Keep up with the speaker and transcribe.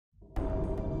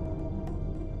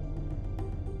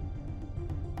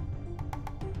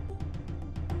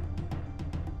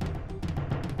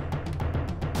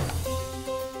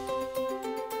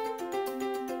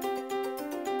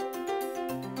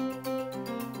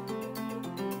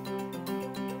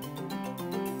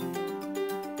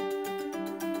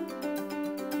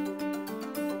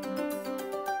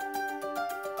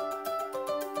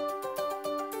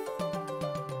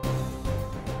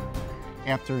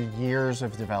After years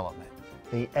of development,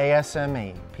 the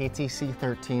ASME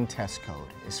PTC-13 test code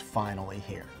is finally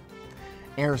here.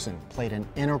 Aerzen played an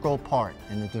integral part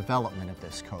in the development of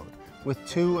this code, with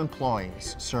 2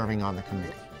 employees serving on the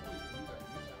committee.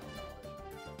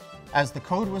 As the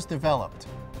code was developed,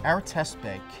 our test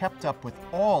bay kept up with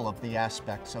all of the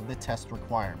aspects of the test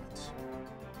requirements.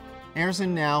 Aerzen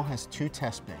now has 2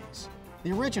 test bays.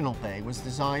 The original bay was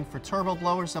designed for turbo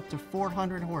blowers up to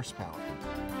 400 horsepower.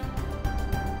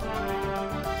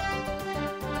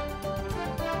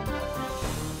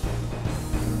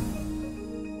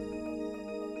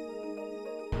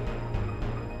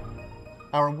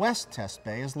 Our West test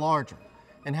bay is larger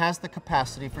and has the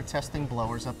capacity for testing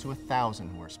blowers up to 1,000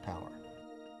 horsepower.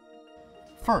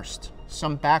 First,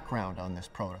 some background on this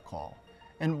protocol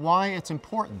and why it's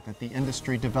important that the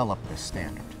industry develop this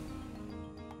standard.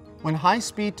 When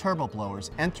high-speed turbo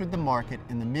blowers entered the market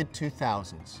in the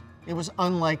mid-2000s, it was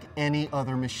unlike any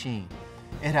other machine.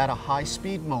 It had a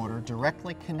high-speed motor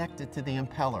directly connected to the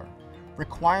impeller,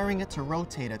 requiring it to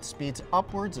rotate at speeds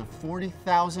upwards of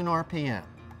 40,000 RPM.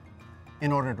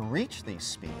 In order to reach these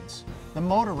speeds, the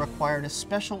motor required a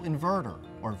special inverter,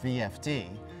 or VFD,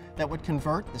 that would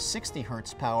convert the 60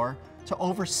 Hz power to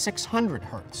over 600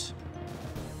 Hz.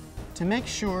 To make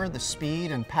sure the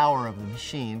speed and power of the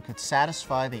machine could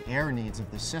satisfy the air needs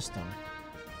of the system,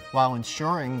 while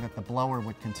ensuring that the blower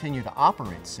would continue to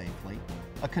operate safely,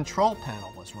 a control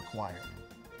panel was required.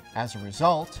 As a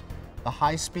result, the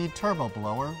high-speed turbo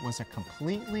blower was a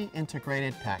completely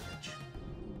integrated package.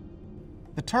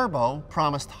 The turbo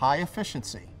promised high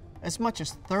efficiency, as much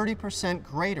as 30%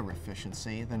 greater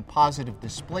efficiency than positive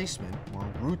displacement or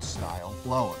root-style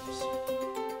blowers.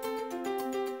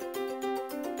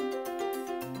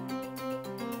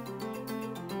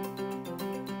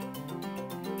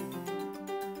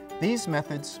 These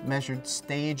methods measured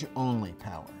stage-only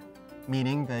power,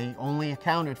 meaning they only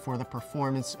accounted for the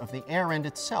performance of the air end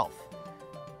itself,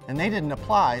 and they didn't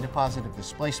apply to positive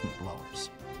displacement blowers.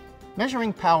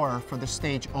 Measuring power for the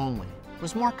stage only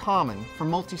was more common for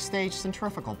multi-stage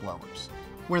centrifugal blowers,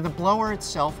 where the blower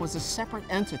itself was a separate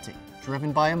entity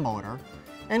driven by a motor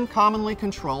and commonly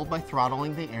controlled by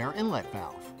throttling the air inlet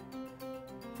valve.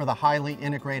 For the highly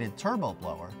integrated turbo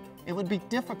blower, it would be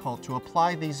difficult to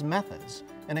apply these methods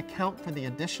and account for the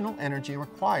additional energy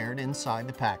required inside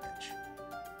the package.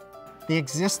 The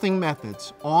existing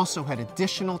methods also had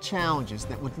additional challenges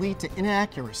that would lead to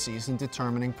inaccuracies in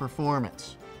determining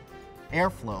performance.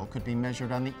 Airflow could be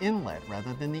measured on the inlet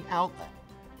rather than the outlet.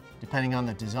 Depending on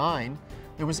the design,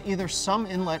 there was either some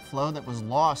inlet flow that was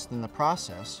lost in the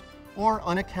process or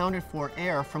unaccounted for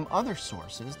air from other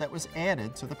sources that was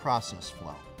added to the process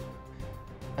flow.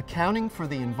 Accounting for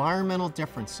the environmental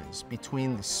differences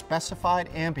between the specified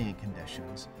ambient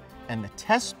conditions and the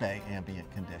test bay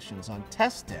ambient conditions on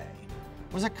test day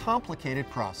was a complicated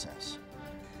process.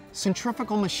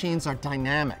 Centrifugal machines are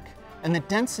dynamic, and the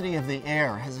density of the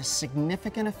air has a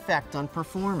significant effect on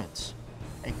performance.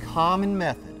 A common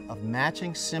method of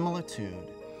matching similitude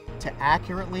to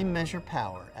accurately measure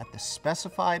power at the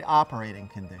specified operating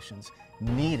conditions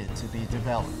needed to be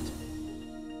developed.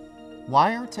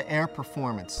 Wire-to-air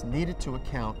performance needed to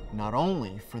account not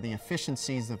only for the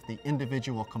efficiencies of the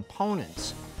individual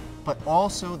components, but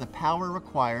also the power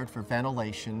required for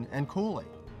ventilation and cooling.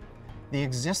 The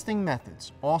existing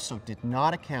methods also did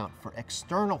not account for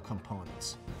external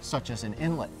components, such as an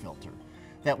inlet filter,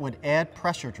 that would add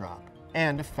pressure drop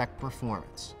and affect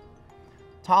performance.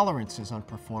 Tolerances on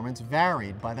performance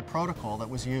varied by the protocol that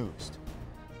was used.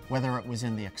 Whether it was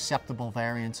in the acceptable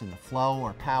variance in the flow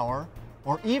or power,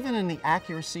 or even in the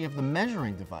accuracy of the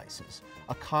measuring devices,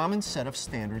 a common set of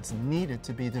standards needed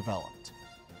to be developed.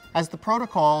 As the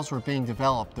protocols were being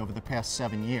developed over the past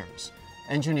 7 years,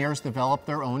 engineers developed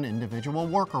their own individual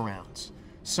workarounds.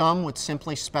 Some would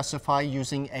simply specify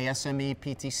using ASME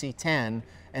PTC-10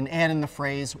 and add in the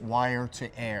phrase wire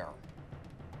to air.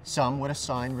 Some would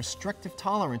assign restrictive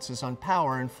tolerances on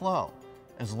power and flow,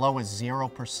 as low as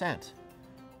 0%.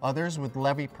 Others would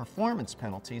levy performance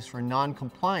penalties for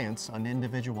non-compliance on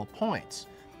individual points,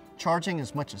 charging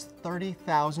as much as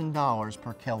 $30,000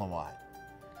 per kilowatt.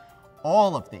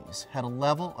 All of these had a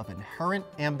level of inherent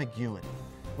ambiguity,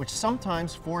 which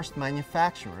sometimes forced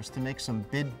manufacturers to make some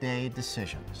bid day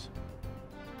decisions.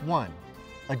 1.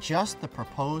 Adjust the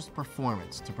proposed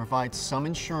performance to provide some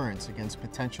insurance against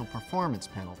potential performance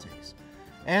penalties,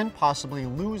 and possibly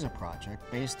lose a project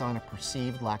based on a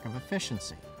perceived lack of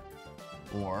efficiency.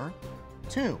 Or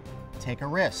 2. Take a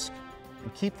risk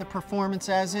and keep the performance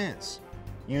as is,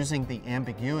 using the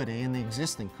ambiguity in the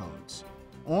existing codes,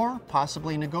 or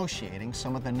possibly negotiating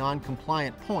some of the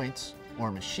non-compliant points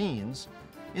or machines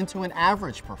into an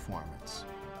average performance.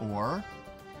 Or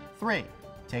 3,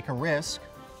 take a risk,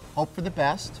 hope for the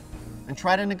best, and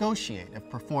try to negotiate if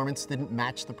performance didn't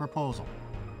match the proposal.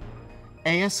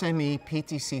 ASME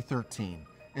PTC-13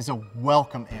 is a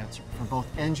welcome answer for both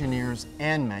engineers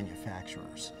and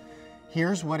manufacturers.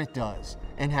 Here's what it does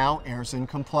and how Aerzen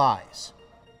complies.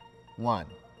 1.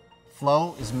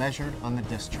 Flow is measured on the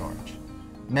discharge.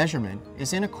 Measurement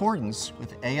is in accordance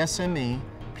with ASME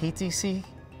PTC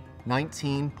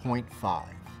 19.5.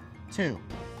 2.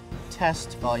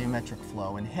 Test volumetric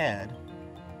flow and head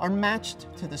are matched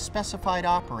to the specified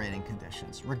operating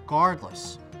conditions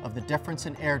regardless of the difference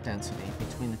in air density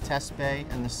between the test bay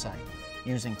and the site,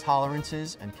 using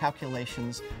tolerances and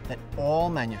calculations that all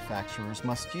manufacturers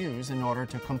must use in order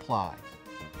to comply.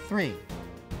 3.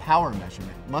 Power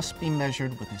measurement must be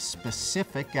measured with a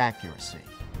specific accuracy.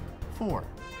 4.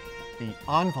 The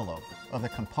envelope of the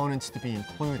components to be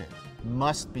included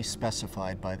must be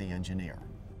specified by the engineer.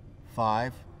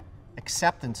 5.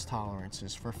 Acceptance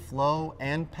tolerances for flow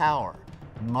and power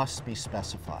must be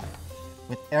specified.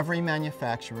 With every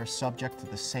manufacturer subject to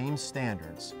the same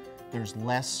standards, there's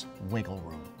less wiggle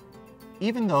room.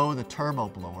 Even though the turbo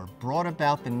blower brought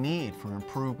about the need for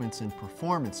improvements in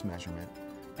performance measurement,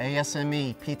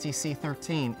 ASME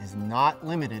PTC-13 is not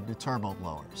limited to turbo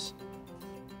blowers.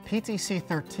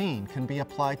 PTC-13 can be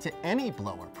applied to any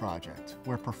blower project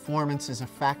where performance is a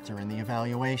factor in the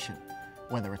evaluation,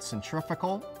 whether it's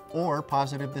centrifugal or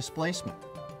positive displacement.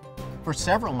 For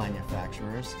several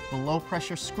manufacturers, the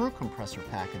low-pressure screw compressor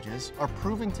packages are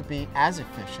proving to be as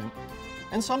efficient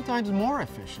and sometimes more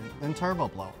efficient than turbo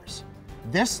blowers.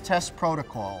 This test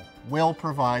protocol will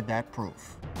provide that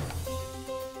proof.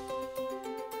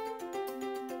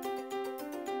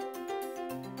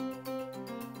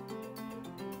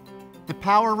 The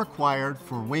power required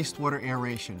for wastewater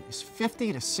aeration is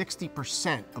 50 to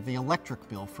 60% of the electric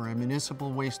bill for a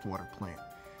municipal wastewater plant.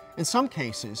 In some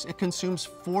cases, it consumes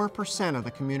 4% of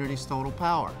the community's total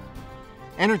power.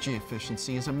 Energy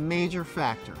efficiency is a major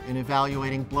factor in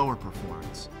evaluating blower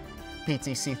performance.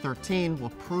 PTC-13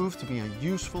 will prove to be a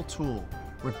useful tool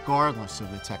regardless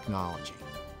of the technology.